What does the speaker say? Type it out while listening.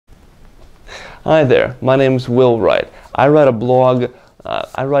Hi there, my name's Will Wright. I write a blog,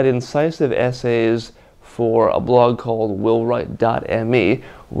 I write incisive essays for a blog called willwright.me,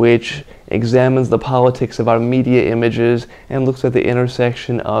 which examines the politics of our media images and looks at the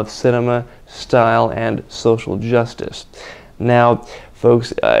intersection of cinema, style, and social justice. Now,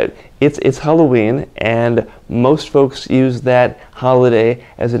 folks, it's Halloween, and most folks use that holiday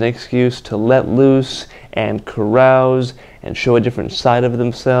as an excuse to let loose and carouse and show a different side of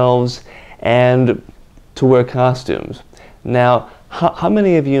themselves and to wear costumes. Now, how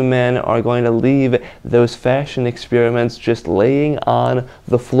many of you men are going to leave those fashion experiments just laying on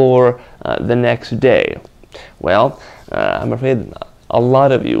the floor the next day? Well, I'm afraid a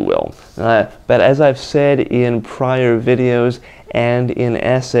lot of you will. But as I've said in prior videos and in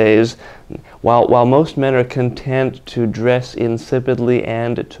essays, while most men are content to dress insipidly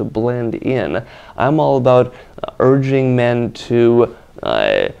and to blend in, I'm all about urging men to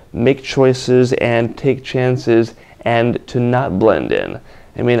make choices and take chances and to not blend in.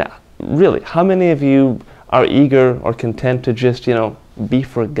 I mean, really, how many of you are eager or content to just, be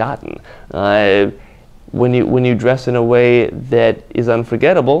forgotten? When you dress in a way that is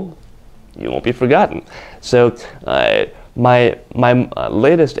unforgettable, you won't be forgotten. So my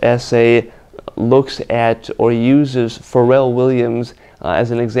latest essay looks at or uses Pharrell Williams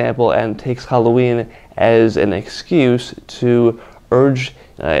as an example and takes Halloween as an excuse to urge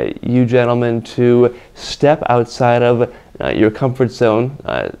you gentlemen to step outside of your comfort zone,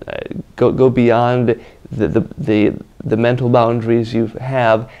 go beyond the mental boundaries you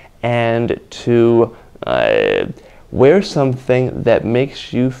have, and to wear something that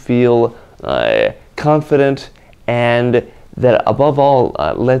makes you feel confident and that above all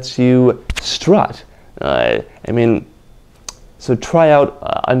lets you strut. I mean, so try out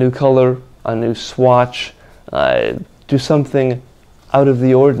a new color, a new swatch, do something out of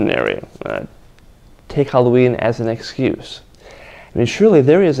the ordinary. Take Halloween as an excuse. I mean, surely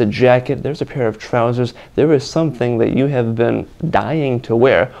there is a jacket, there's a pair of trousers, there is something that you have been dying to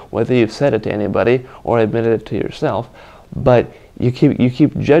wear, whether you've said it to anybody or admitted it to yourself, but you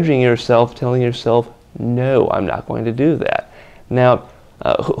keep judging yourself, telling yourself, no, I'm not going to do that. Now,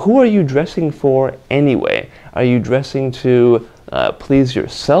 who are you dressing for anyway? Are you dressing to please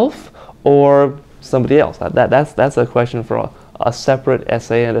yourself or somebody else? That's a question for a separate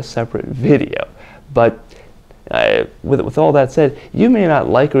essay and a separate video. But with all that said, you may not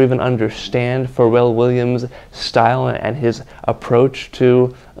like or even understand Pharrell Williams' style and his approach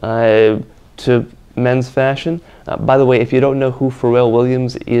to men's fashion. By the way, if you don't know who Pharrell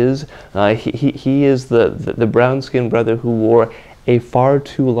Williams is, he is the brown-skinned brother who wore a far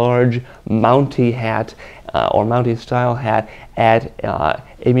too large Mountie hat or Mountie-style hat at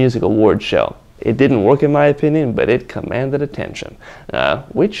a music award show. It didn't work in my opinion, but it commanded attention,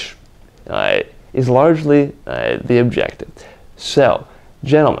 which is largely the objective. So,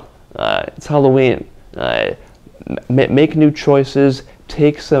 gentlemen, it's Halloween. Make new choices,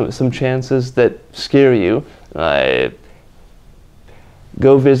 take some chances that scare you.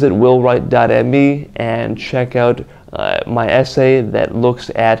 Go visit willwright.me and check out my essay that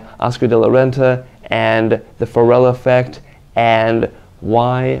looks at Oscar de la Renta and the Pharrell Effect and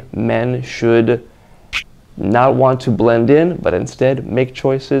why men should not want to blend in, but instead make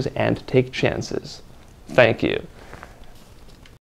choices and take chances. Thank you.